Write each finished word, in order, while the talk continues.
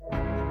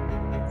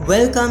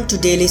Welcome to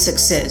Daily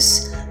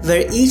Success,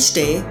 where each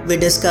day we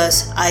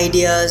discuss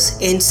ideas,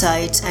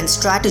 insights, and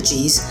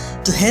strategies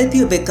to help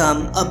you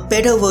become a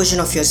better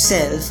version of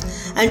yourself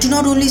and to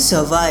not only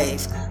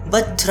survive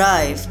but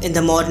thrive in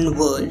the modern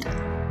world.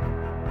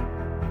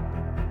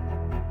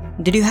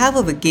 Did you have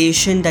a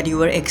vacation that you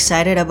were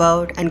excited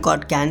about and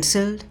got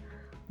cancelled?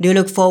 Do you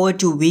look forward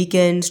to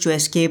weekends to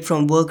escape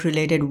from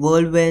work-related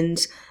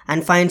whirlwinds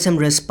and find some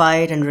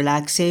respite and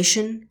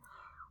relaxation?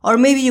 Or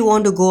maybe you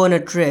want to go on a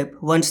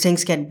trip once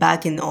things get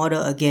back in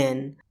order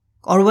again,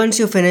 or once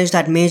you finish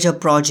that major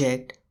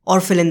project,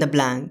 or fill in the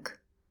blank.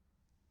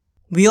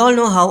 We all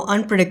know how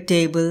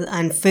unpredictable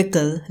and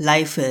fickle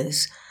life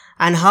is,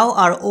 and how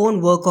our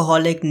own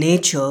workaholic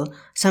nature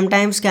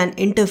sometimes can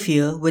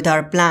interfere with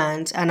our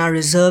plans and our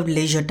reserved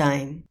leisure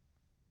time.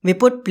 We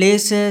put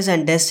places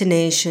and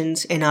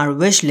destinations in our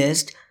wish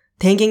list,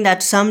 thinking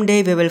that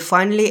someday we will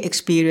finally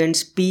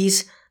experience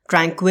peace,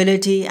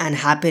 tranquility, and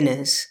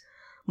happiness.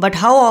 But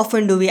how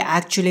often do we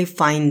actually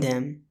find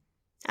them?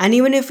 And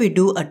even if we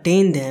do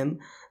attain them,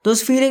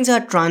 those feelings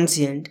are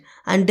transient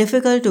and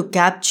difficult to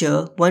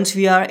capture once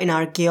we are in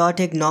our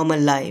chaotic normal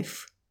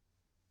life.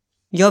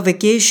 Your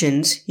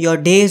vacations, your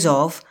days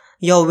off,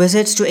 your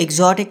visits to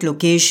exotic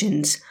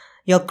locations,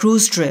 your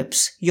cruise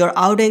trips, your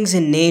outings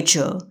in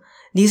nature,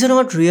 these are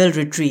not real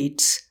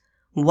retreats.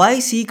 Why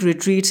seek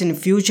retreats in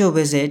future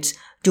visits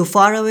to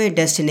faraway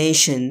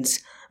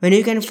destinations when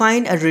you can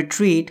find a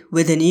retreat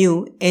within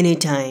you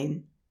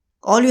anytime?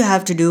 All you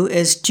have to do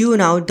is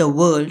tune out the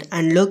world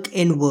and look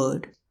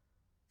inward.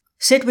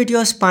 Sit with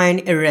your spine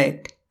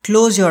erect,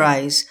 close your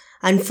eyes,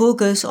 and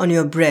focus on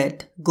your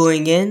breath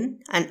going in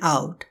and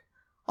out.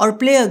 Or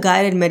play a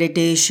guided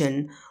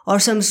meditation or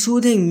some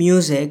soothing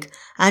music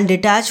and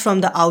detach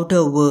from the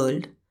outer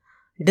world.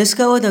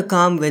 Discover the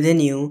calm within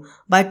you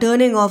by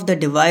turning off the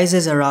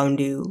devices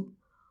around you.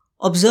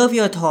 Observe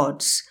your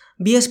thoughts.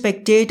 Be a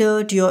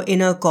spectator to your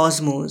inner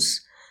cosmos.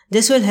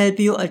 This will help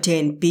you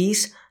attain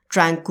peace,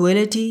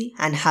 tranquility,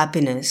 and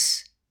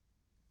happiness.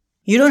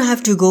 You don't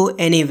have to go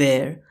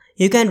anywhere.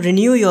 You can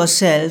renew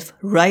yourself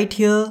right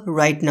here,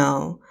 right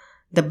now.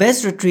 The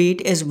best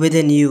retreat is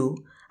within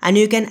you, and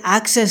you can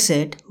access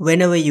it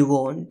whenever you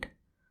want.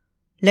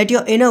 Let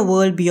your inner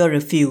world be your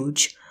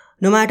refuge,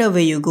 no matter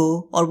where you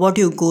go or what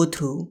you go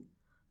through.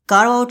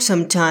 Carve out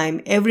some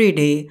time every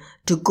day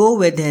to go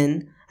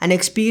within and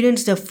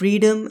experience the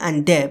freedom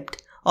and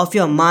depth of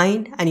your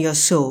mind and your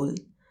soul.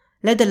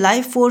 Let the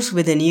life force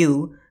within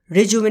you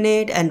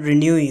rejuvenate and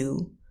renew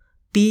you.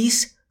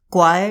 Peace,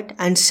 quiet,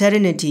 and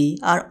serenity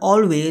are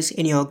always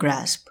in your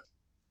grasp.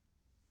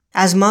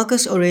 As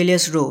Marcus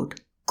Aurelius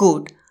wrote,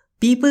 quote,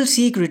 "People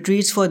seek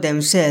retreats for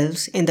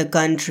themselves in the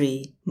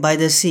country, by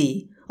the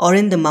sea, or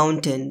in the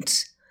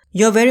mountains.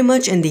 You're very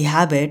much in the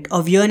habit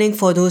of yearning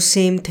for those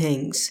same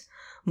things,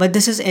 but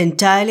this is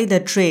entirely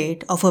the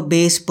trait of a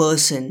base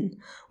person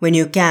when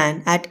you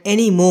can, at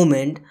any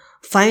moment,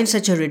 find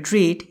such a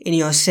retreat in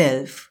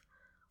yourself.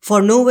 For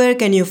nowhere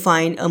can you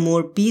find a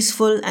more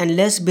peaceful and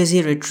less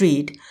busy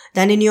retreat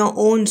than in your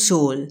own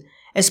soul,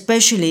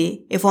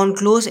 especially if on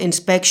close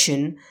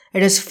inspection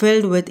it is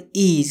filled with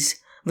ease,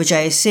 which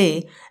I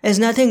say is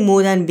nothing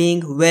more than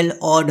being well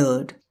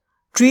ordered.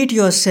 Treat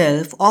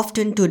yourself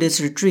often to this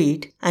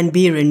retreat and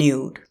be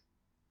renewed."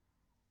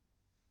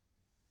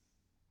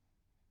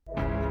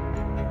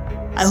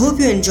 I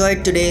hope you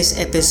enjoyed today's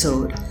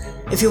episode.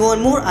 If you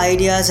want more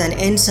ideas and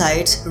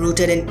insights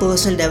rooted in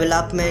personal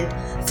development,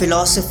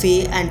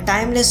 philosophy, and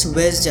timeless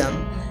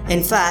wisdom,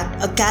 in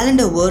fact, a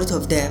calendar worth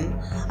of them,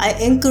 I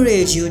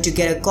encourage you to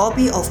get a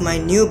copy of my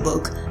new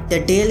book, The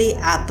Daily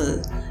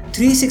Apple,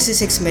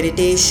 366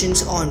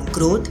 Meditations on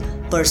Growth,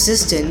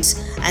 Persistence,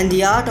 and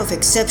the Art of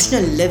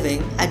Exceptional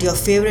Living at your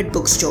favorite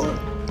bookstore.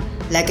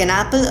 Like an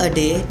apple a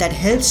day that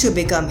helps you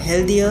become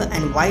healthier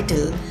and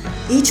vital,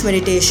 each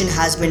meditation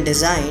has been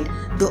designed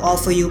to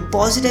offer you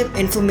positive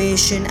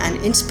information and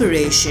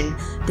inspiration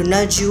to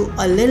nudge you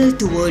a little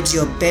towards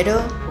your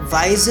better,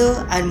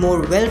 wiser, and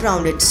more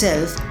well-rounded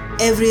self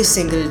every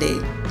single day.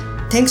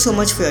 Thanks so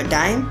much for your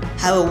time.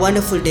 Have a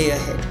wonderful day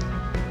ahead.